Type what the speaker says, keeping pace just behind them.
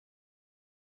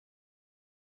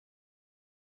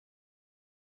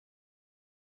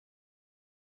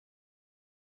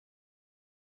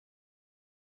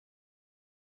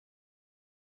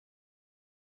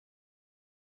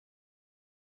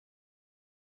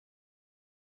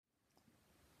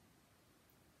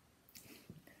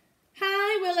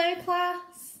Willow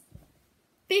class!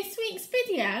 This week's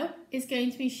video is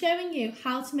going to be showing you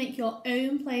how to make your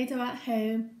own Play-Doh at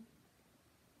home.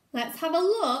 Let's have a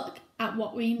look at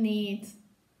what we need.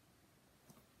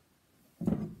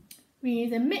 We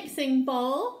need a mixing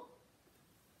bowl.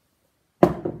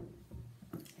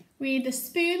 We need a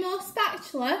spoon or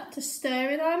spatula to stir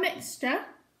in our mixture.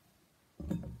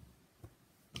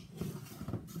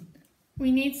 We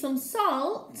need some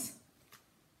salt,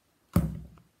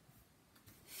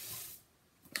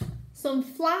 some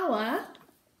flour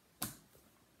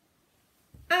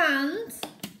and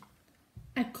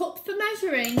a cup for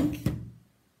measuring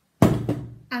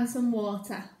and some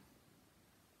water.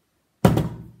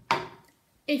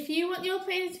 If you want your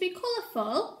Play-Doh to be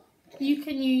colourful, you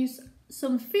can use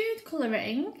some food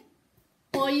colouring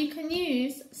or you can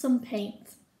use some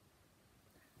paint.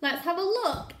 Let's have a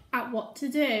look at what to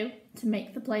do to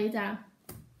make the Play-Doh.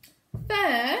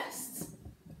 First,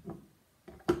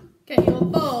 get your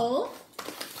bowl,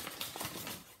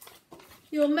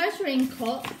 your measuring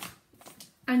cup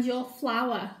and your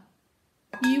flour.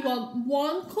 You want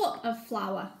 1 cup of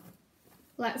flour.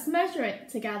 Let's measure it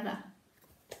together.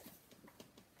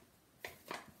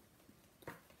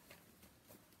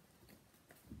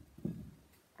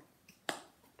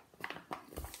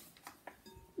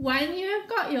 When you have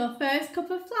got your first cup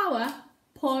of flour,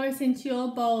 pour it into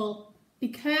your bowl. Be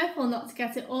careful not to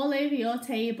get it all over your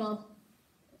table.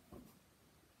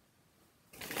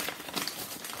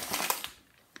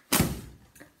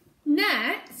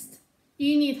 Next,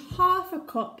 you need half a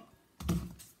cup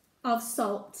of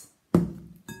salt.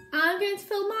 I'm going to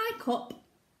fill my cup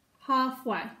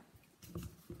halfway.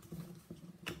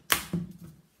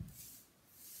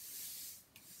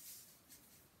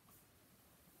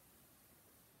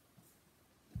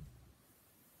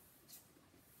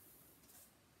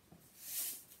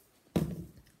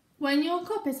 When your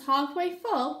cup is halfway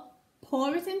full,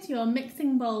 pour it into your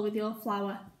mixing bowl with your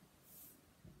flour.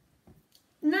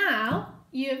 Now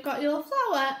you've got your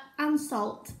flour and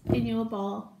salt in your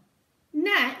bowl.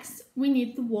 Next, we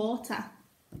need the water.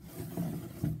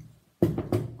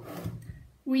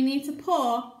 We need to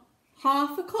pour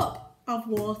half a cup of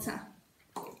water.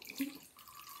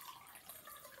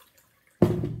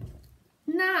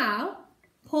 Now,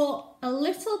 pour a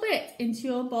little bit into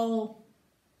your bowl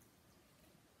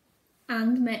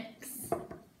and mix.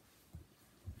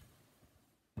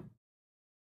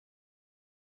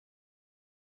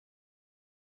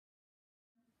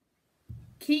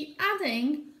 Keep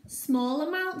adding small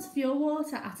amounts of your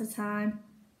water at a time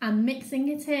and mixing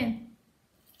it in.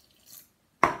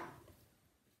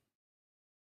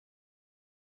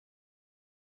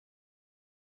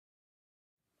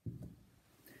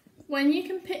 When you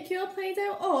can pick your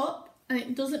Play-Doh up and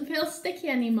it doesn't feel sticky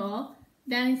anymore,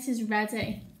 then it is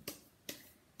ready.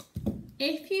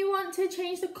 If you want to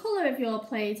change the colour of your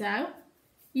Play-Doh,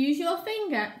 use your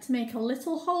finger to make a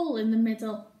little hole in the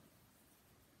middle.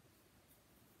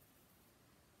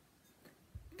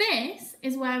 This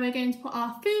is where we're going to put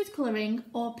our food colouring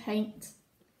or paint.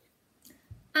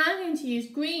 I'm going to use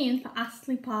green for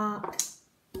Astley Park.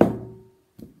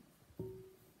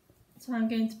 So I'm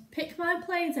going to pick my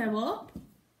Play-Doh up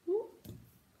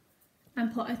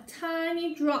and put a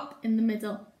tiny drop in the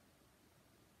middle.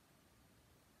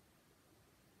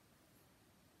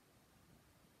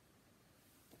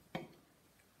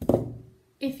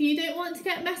 If you don't want to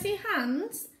get messy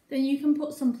hands, then you can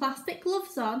put some plastic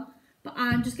gloves on, but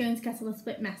I'm just going to get a little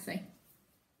bit messy.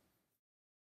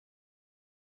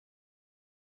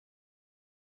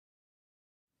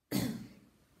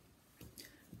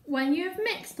 When you have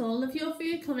mixed all of your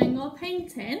food colouring or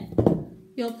painting,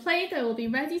 your Play-Doh will be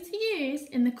ready to use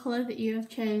in the colour that you have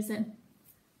chosen.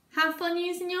 Have fun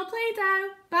using your Play-Doh.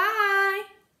 Bye!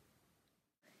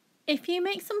 If you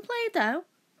make some Play-Doh,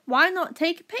 why not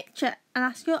take a picture and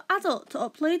ask your adult to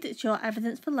upload it to your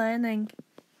evidence for learning?